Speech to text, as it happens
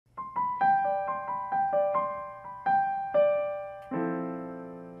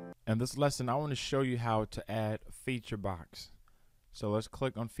In this lesson, I want to show you how to add feature box. So let's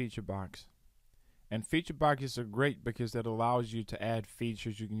click on feature box. And feature boxes are great because it allows you to add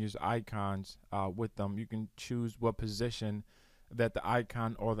features. You can use icons with them. You can choose what position that the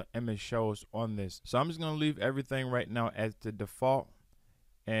icon or the image shows on this. So I'm just going to leave everything right now as the default,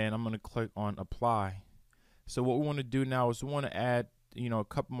 and I'm going to click on apply. So what we want to do now is we want to add a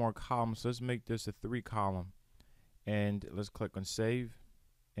couple more columns. So let's make this a 3 column, and let's click on save.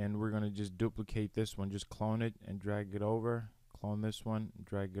 And we're going to just duplicate this one, just clone it and drag it over, clone this one,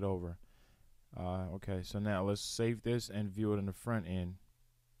 drag it over. Okay, so now let's save this and view it in the front end.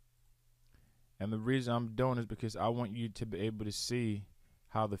 And the reason I'm doing is because I want you to be able to see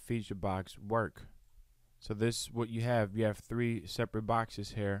how the feature box work. So this is what you have 3 separate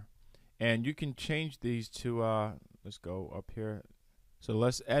boxes here, and you can change these to let's go up here. So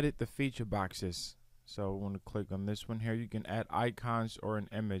let's edit the feature boxes. So I want to click on this one here. You can add icons or an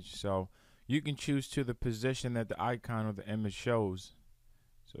image. So you can choose to the position that the icon or the image shows.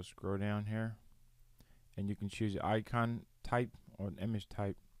 So scroll down here, and you can choose the icon type or an image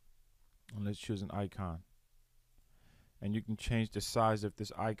type. And let's choose an icon. And you can change the size of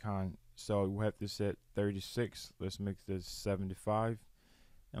this icon. So we have this at 36. Let's make this 75.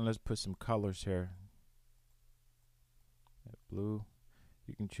 And let's put some colors here. Blue.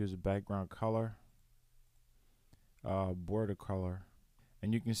 You can choose a background color. Border color,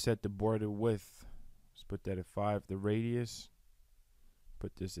 and you can set the border width. Let's put that at 5. The radius,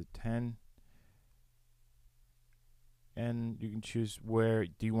 put this at 10, and you can choose where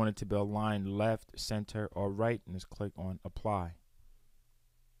do you want it to be aligned, left, center, or right, and just click on apply.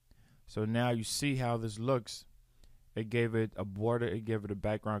 So now you see how this looks. It gave it a border, it gave it a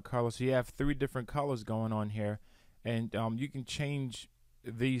background color. So you have 3 different colors going on here, and you can change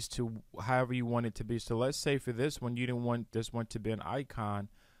these to however you want it to be. So let's say for this one, you didn't want this one to be an icon,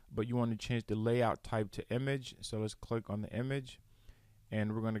 but you want to change the layout type to image. So let's click on the image,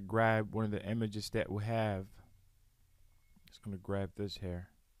 and we're going to grab one of the images that we have. Just going to grab this here.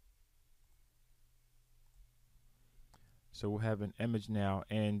 So we'll have an image now,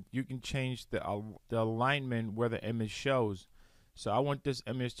 and you can change the alignment where the image shows. So I want this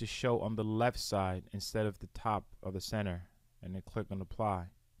image to show on the left side instead of the top or the center, and then click on apply.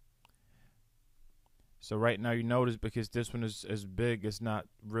 So right now you notice because this one is big, it's not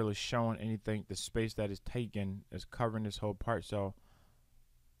really showing anything. The space that is taken is covering this whole part. So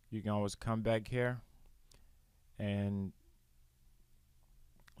you can always come back here, and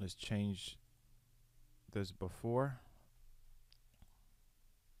let's change this before.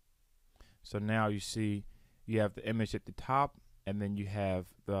 So now you see you have the image at the top, and then you have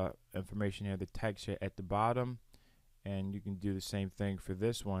the information here, the text here at the bottom. And you can do the same thing for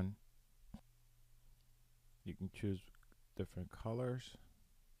this one. You can choose different colors.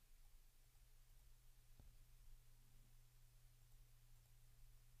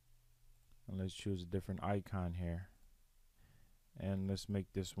 And let's choose a different icon here. And let's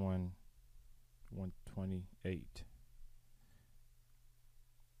make this one 128.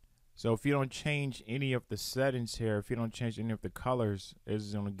 So if you don't change any of the settings here, if you don't change any of the colors,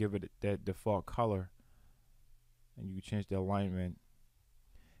 it's going to give it that default color. And you can change the alignment.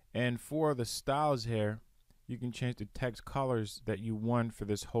 And for the styles here, you can change the text colors that you want for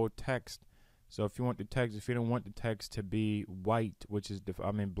this whole text. So if you want the text, if you don't want the text to be white, which is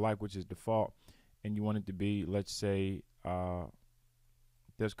black, which is default, and you want it to be, let's say,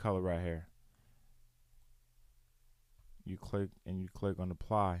 this color right here, you click on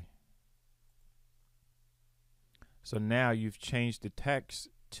apply. So now you've changed the text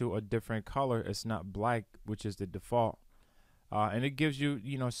to a different color. It's not black, which is the default, and it gives you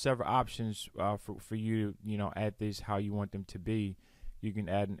several options for you add these how you want them to be. You can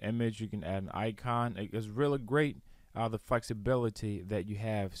add an image, you can add an icon. It's really great the flexibility that you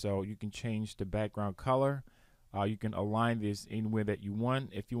have. So you can change the background color, you can align this anywhere that you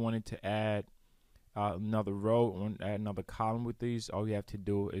want. If you wanted to add another row or add another column with these, all you have to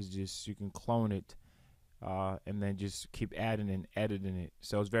do is you can clone it and then just keep adding and editing it.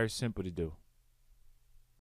 So it's very simple to do.